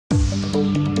The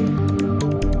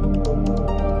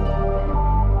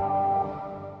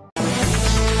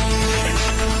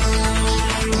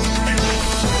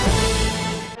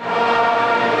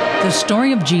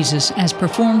story of Jesus as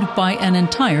performed by an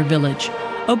entire village.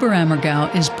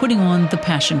 Oberammergau is putting on the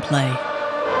Passion Play.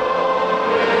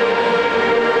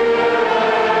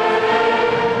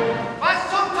 Was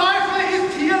zum Teufel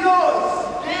ist hier los?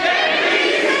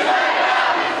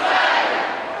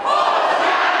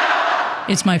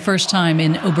 It's my first time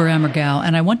in Oberammergau,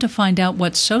 and I want to find out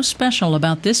what's so special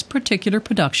about this particular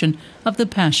production of the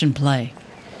Passion Play.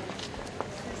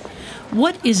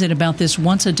 What is it about this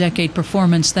once-a-decade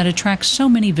performance that attracts so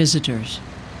many visitors?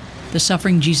 The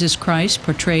suffering Jesus Christ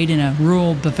portrayed in a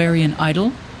rural Bavarian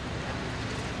idyll?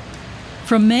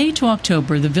 From May to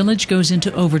October, the village goes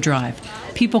into overdrive.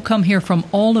 People come here from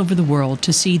all over the world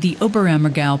to see the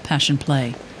Oberammergau Passion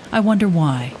Play. I wonder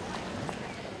why.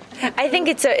 I think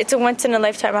it's a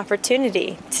once-in-a-lifetime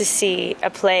opportunity to see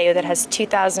a play that has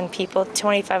 2,000 people,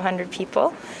 2,500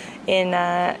 people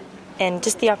and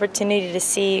just the opportunity to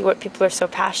see what people are so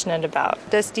passionate about.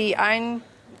 A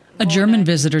German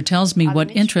visitor tells me what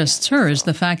interests her is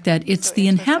the fact that it's the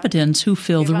inhabitants who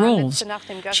fill the roles.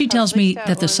 She tells me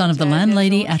that the son of the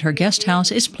landlady at her guest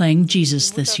house is playing Jesus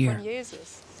this year.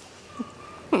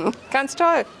 Ganz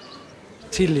toll.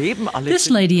 This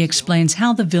lady explains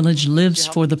how the village lives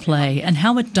for the play and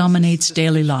how it dominates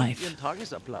daily life.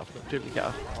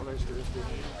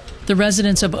 The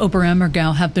residents of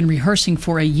Oberammergau have been rehearsing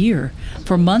for a year.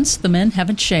 For months, the men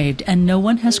haven't shaved and no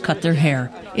one has cut their hair.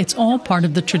 It's all part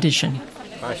of the tradition.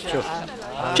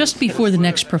 Just before the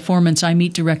next performance, I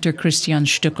meet director Christian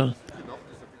Stückel.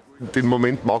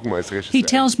 He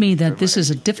tells me that this is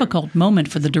a difficult moment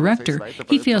for the director.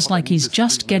 He feels like he's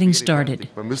just getting started.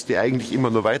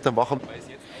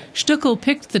 Stückel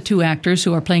picked the two actors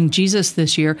who are playing Jesus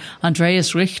this year,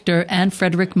 Andreas Richter and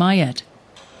Frederick Mayet.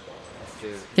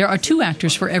 There are two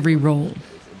actors for every role.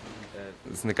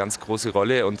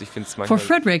 For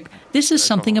Frederick, this is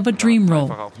something of a dream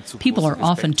role. People are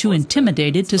often too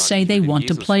intimidated to say they want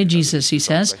to play Jesus, he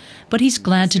says, but he's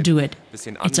glad to do it.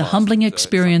 It's a humbling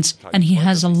experience, and he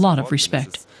has a lot of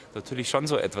respect.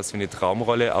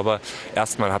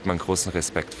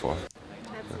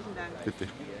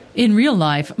 In real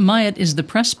life, Mayet is the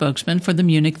press spokesman for the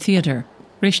Munich Theater.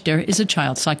 Richter is a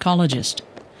child psychologist.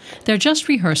 They're just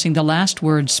rehearsing the last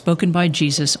words spoken by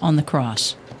Jesus on the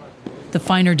cross. The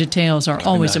finer details are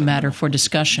always a matter for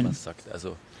discussion.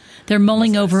 They're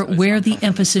mulling over where the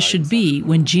emphasis should be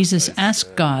when Jesus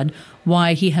asked God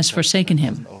why he has forsaken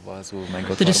him.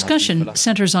 The discussion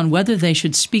centers on whether they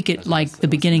should speak it like the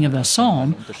beginning of a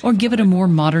psalm or give it a more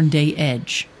modern-day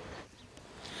edge.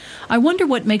 I wonder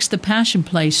what makes the Passion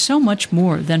Play so much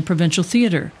more than provincial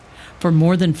theater. For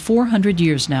more than 400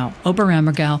 years now,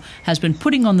 Oberammergau has been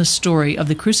putting on the story of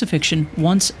the crucifixion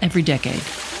once every decade.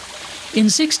 In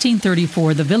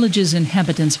 1634, the village's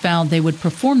inhabitants vowed they would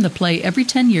perform the play every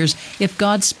 10 years if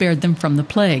God spared them from the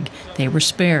plague. They were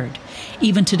spared.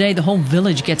 Even today, the whole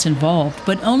village gets involved,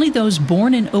 but only those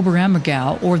born in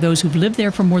Oberammergau or those who've lived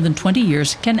there for more than 20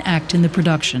 years can act in the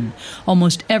production.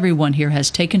 Almost everyone here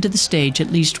has taken to the stage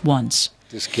at least once.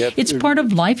 It's part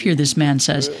of life here, this man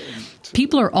says.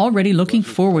 People are already looking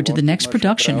forward to the next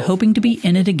production, hoping to be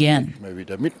in it again.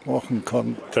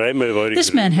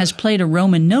 This man has played a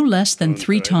Roman no less than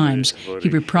 3 times. He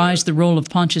reprised the role of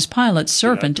Pontius Pilate's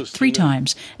servant 3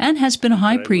 times and has been a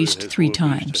high priest 3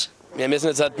 times.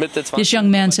 This young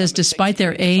man says despite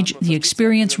their age, the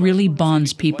experience really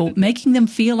bonds people, making them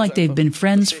feel like they've been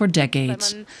friends for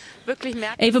decades.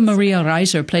 Eva Maria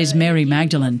Reiser plays Mary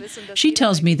Magdalene. She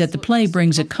tells me that the play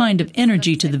brings a kind of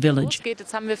energy to the village.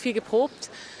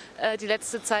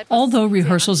 Although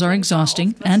rehearsals are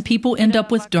exhausting and people end up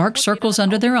with dark circles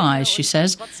under their eyes, she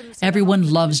says,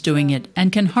 everyone loves doing it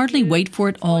and can hardly wait for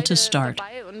it all to start.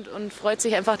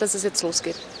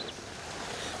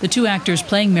 The 2 actors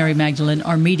playing Mary Magdalene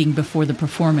are meeting before the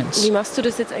performance. Both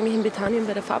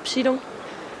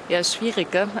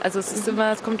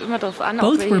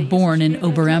were born in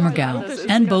Oberammergau,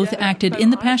 and both acted in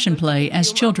the Passion Play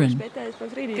as children.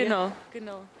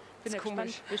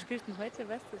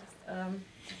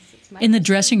 In the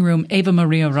dressing room, Eva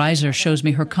Maria Reiser shows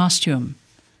me her costume.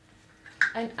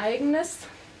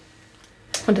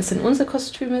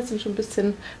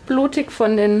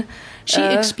 She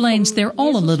explains they're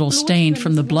all a little stained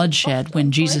from the bloodshed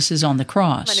when Jesus is on the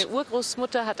cross.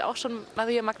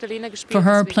 For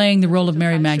her, playing the role of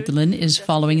Mary Magdalene is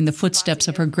following in the footsteps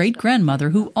of her great-grandmother,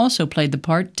 who also played the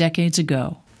part decades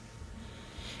ago.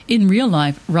 In real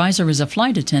life, Reiser is a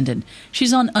flight attendant.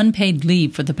 She's on unpaid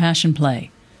leave for the Passion Play.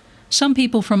 Some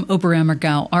people from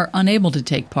Oberammergau are unable to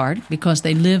take part because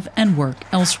they live and work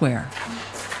elsewhere.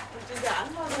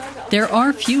 There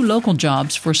are few local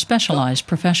jobs for specialized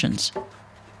professions.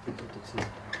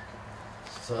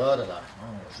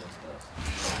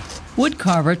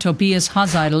 Woodcarver Tobias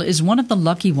Haseidel is one of the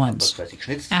lucky ones.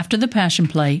 After the Passion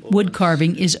Play, wood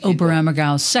carving is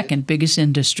Oberammergau's second biggest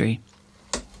industry.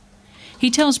 He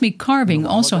tells me carving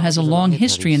also has a long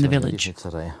history in the village.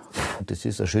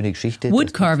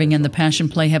 Wood carving and the Passion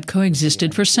Play have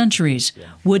coexisted for centuries.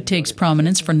 Wood takes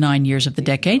prominence for 9 years of the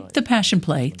decade, the Passion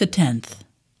Play the 10th.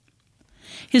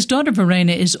 His daughter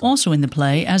Verena is also in the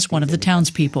play as one of the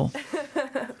townspeople.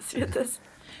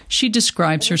 She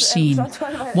describes her scene.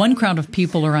 One crowd of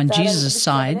people are on Jesus'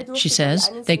 side, she says.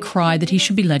 They cry that he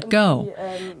should be let go.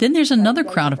 Then there's another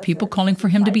crowd of people calling for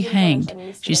him to be hanged.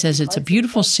 She says it's a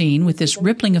beautiful scene with this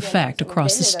rippling effect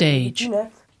across the stage.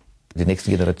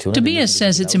 Tobias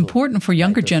says it's important for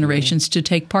younger generations to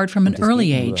take part from an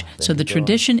early age, so the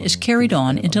tradition is carried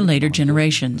on into later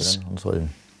generations.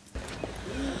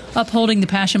 Upholding the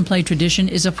Passion Play tradition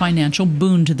is a financial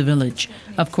boon to the village.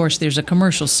 Of course, there's a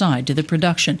commercial side to the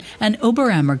production, and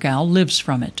Oberammergau lives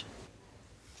from it.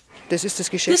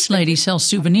 This lady sells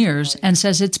souvenirs and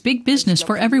says it's big business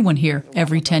for everyone here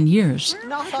every 10 years.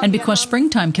 And because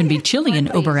springtime can be chilly in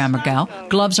Oberammergau,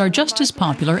 gloves are just as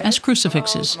popular as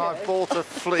crucifixes.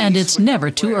 And it's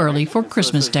never too early for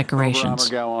Christmas decorations.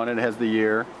 Oberammergau on it has the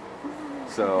year.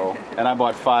 And I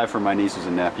bought 5 for my nieces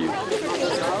and nephews.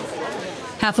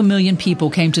 500,000 people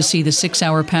came to see the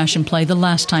 6-hour Passion Play the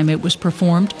last time it was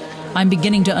performed. I'm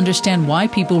beginning to understand why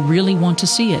people really want to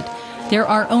see it. There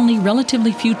are only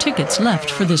relatively few tickets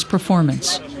left for this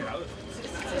performance.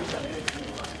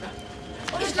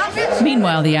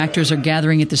 Meanwhile, the actors are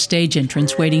gathering at the stage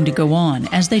entrance waiting to go on,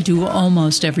 as they do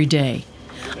almost every day.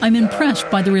 I'm impressed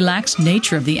by the relaxed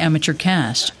nature of the amateur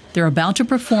cast. They're about to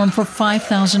perform for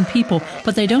 5,000 people,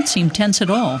 but they don't seem tense at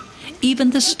all.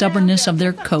 Even the stubbornness of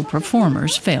their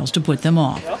co-performers fails to put them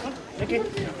off.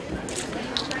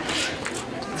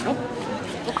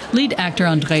 Lead actor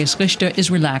Andreas Richter is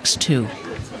relaxed too.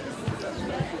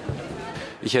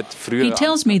 He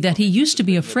tells me that he used to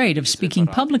be afraid of speaking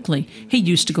publicly. He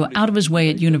used to go out of his way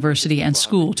at university and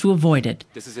school to avoid it.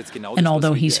 And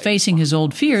although he's facing his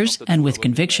old fears, and with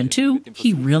conviction too,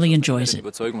 he really enjoys it.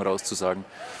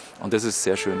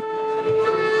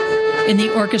 In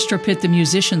the orchestra pit, the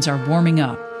musicians are warming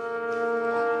up.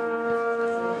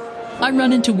 I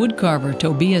run into woodcarver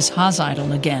Tobias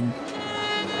Haseidel again.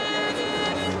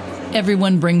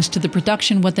 Everyone brings to the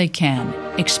production what they can.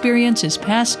 Experience is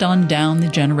passed on down the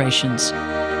generations.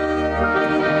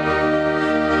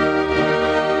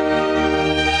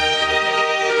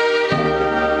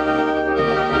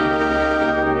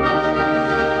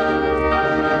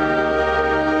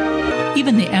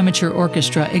 Even the amateur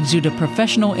orchestra exude a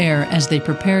professional air as they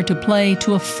prepare to play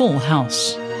to a full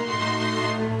house.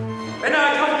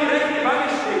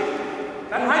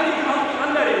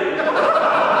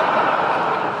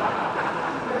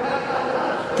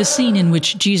 The scene in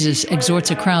which Jesus exhorts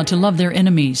a crowd to love their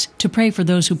enemies, to pray for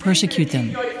those who persecute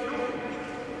them.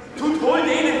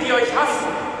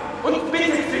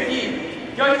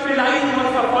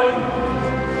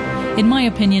 In my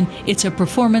opinion, it's a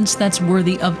performance that's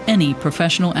worthy of any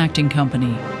professional acting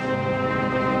company.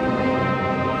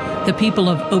 The people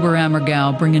of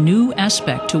Oberammergau bring a new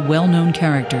aspect to well-known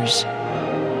characters.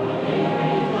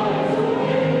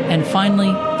 And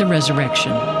finally, the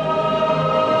resurrection.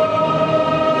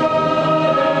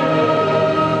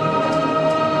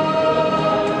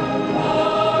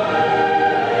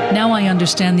 Now I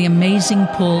understand the amazing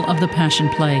pull of the Passion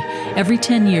Play. Every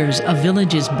 10 years, a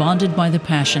village is bonded by the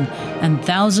Passion, and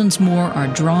thousands more are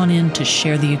drawn in to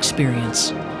share the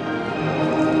experience.